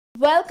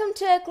Welcome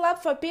to a club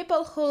for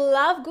people who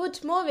love good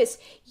movies.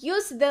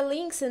 Use the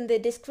links in the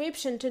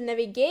description to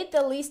navigate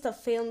the list of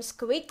films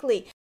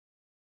quickly.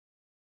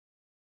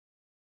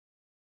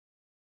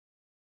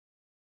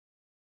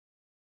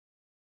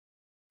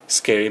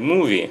 Scary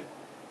movie.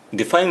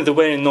 Define the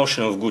very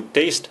notion of good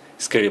taste,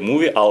 Scary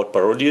Movie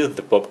out-parodies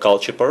the pop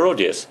culture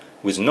parodies,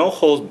 with no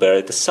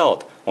holds-barred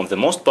assault on the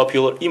most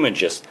popular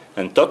images,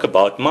 and talk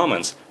about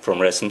moments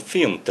from recent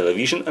film,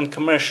 television and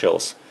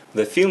commercials.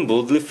 The film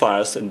boldly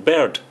fires at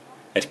Bird,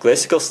 at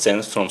classical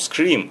scenes from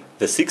Scream,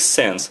 The Sixth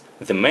Sense,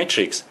 The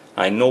Matrix,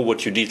 I Know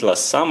What You Did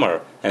Last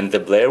Summer, and The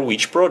Blair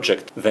Witch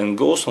Project, then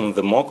goes on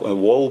the mock a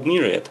whole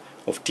myriad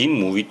of teen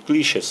movie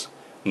cliches,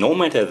 no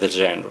matter the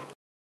genre.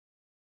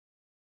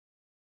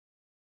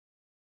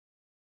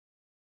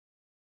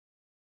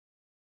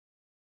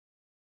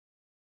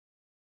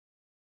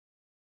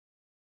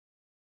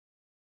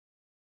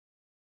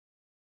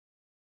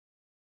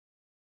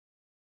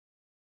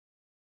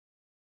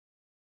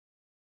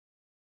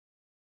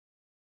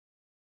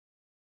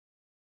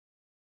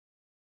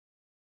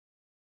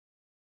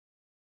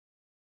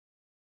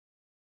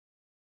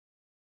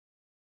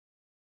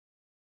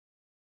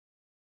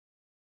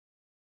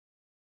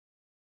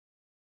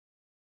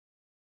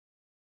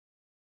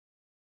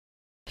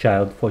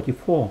 Child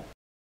 44.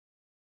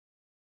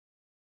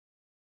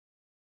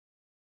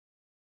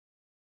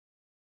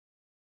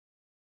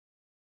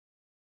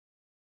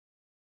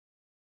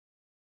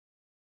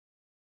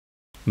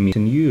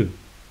 Missing You.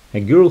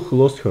 A girl who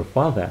lost her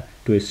father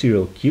to a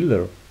serial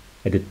killer,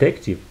 a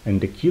detective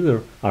and a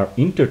killer are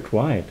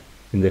intertwined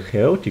in a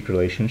chaotic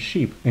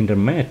relationship and are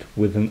met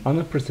with an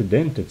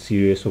unprecedented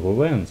series of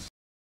events.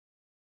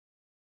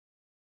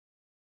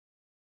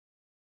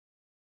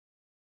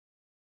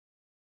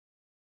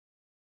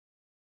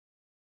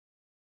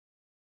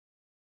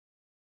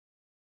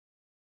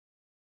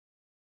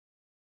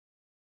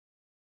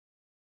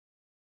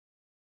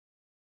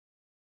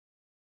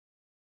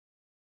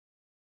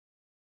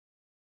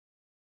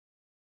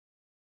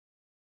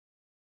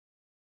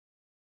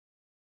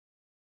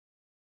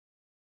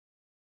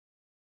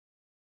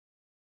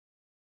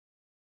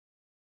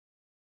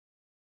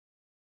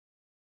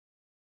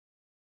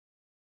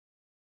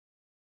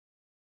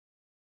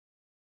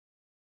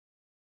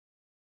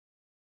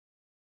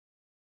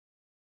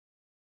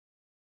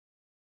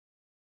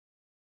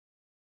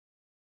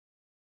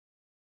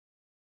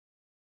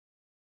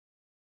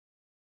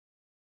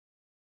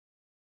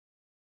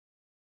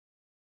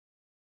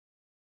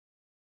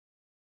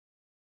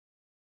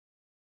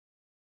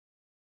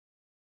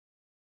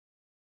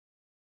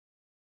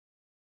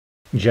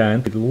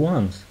 Giant Little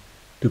Ones.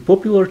 Two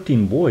popular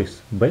teen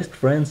boys, best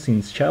friends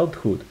since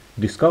childhood,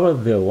 discover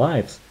their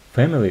lives,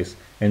 families,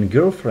 and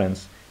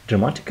girlfriends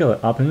dramatically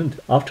upended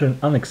after an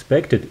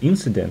unexpected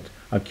incident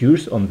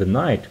occurs on the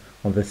night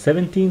of the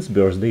 17th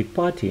birthday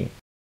party.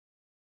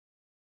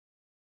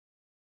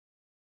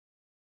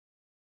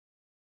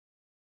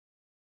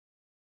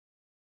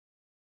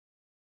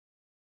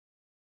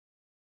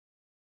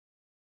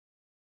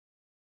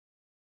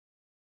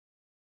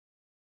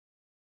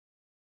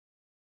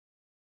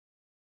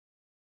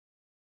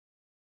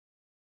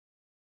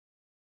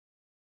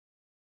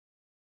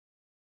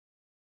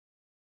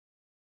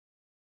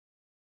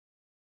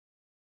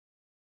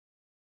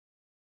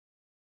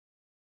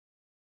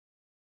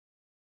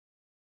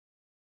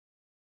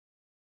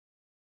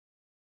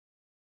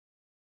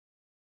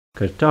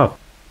 Tough.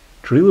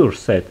 Thriller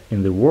set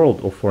in the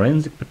world of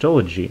forensic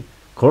pathology,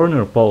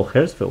 coroner Paul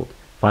Hersfeld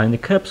finds a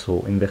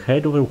capsule in the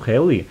head of a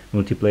heavily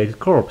mutilated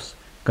corpse,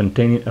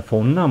 containing a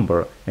phone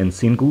number and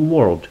single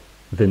word,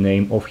 the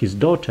name of his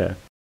daughter.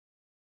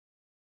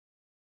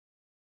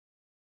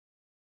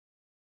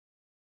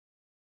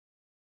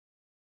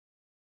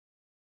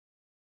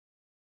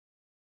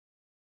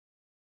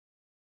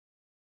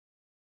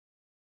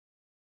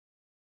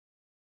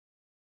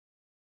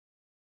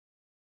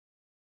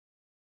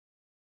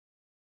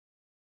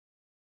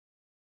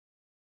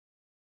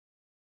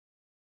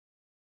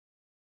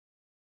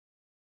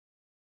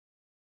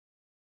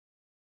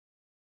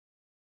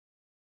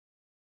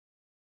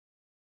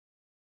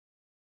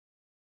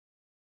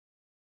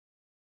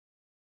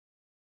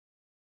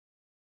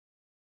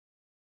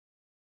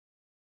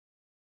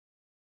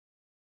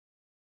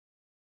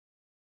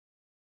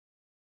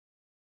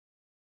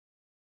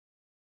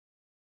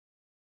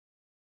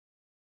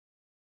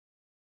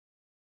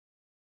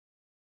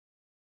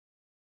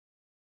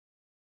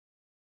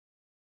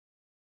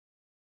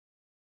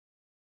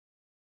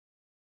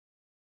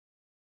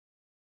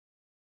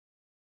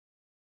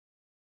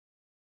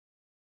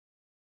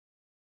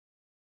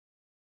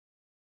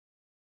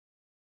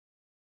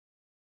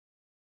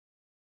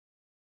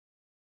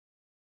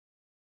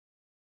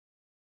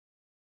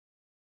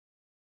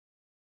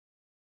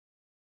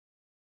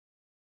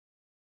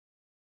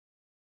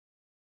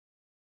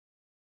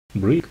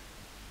 Brick,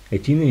 a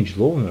teenage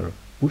loner,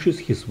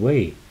 pushes his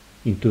way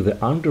into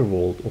the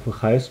underworld of a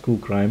high school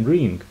crime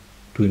ring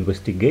to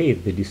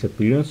investigate the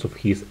disappearance of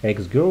his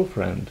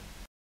ex-girlfriend.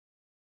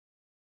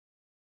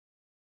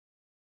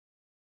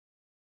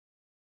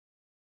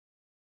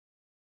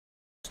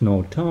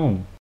 Snow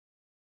Town.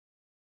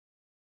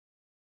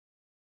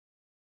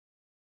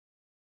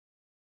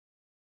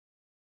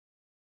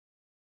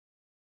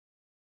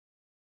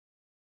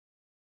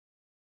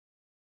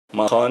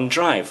 Mulholland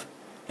Drive.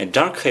 A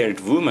dark-haired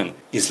woman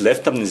is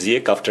left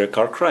amnesiac after a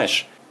car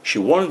crash. She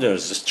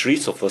wanders the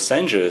streets of Los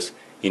Angeles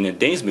in the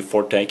days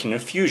before taking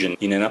refuge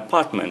in an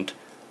apartment.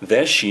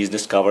 There she is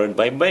discovered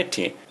by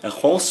Betty, a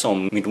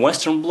wholesome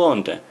Midwestern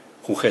blonde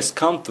who has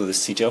come to the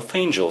City of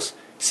Angels,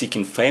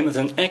 seeking fame as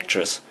an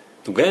actress.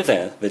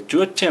 Together, the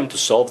two attempt to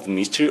solve the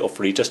mystery of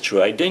Rita's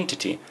true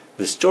identity.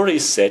 The story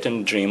is set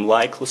in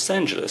dreamlike Los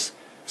Angeles,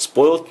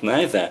 spoiled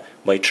neither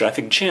by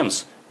traffic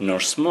jams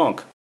nor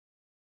smog.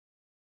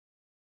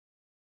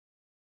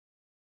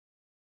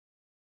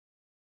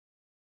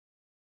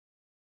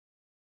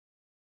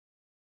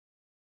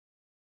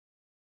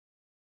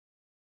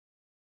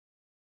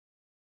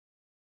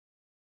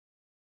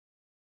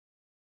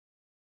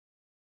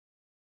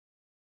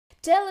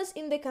 Tell us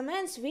in the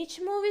comments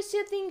which movies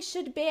you think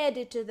should be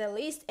added to the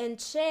list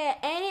and share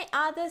any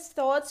other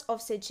thoughts or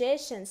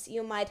suggestions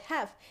you might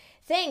have.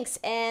 Thanks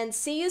and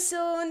see you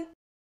soon!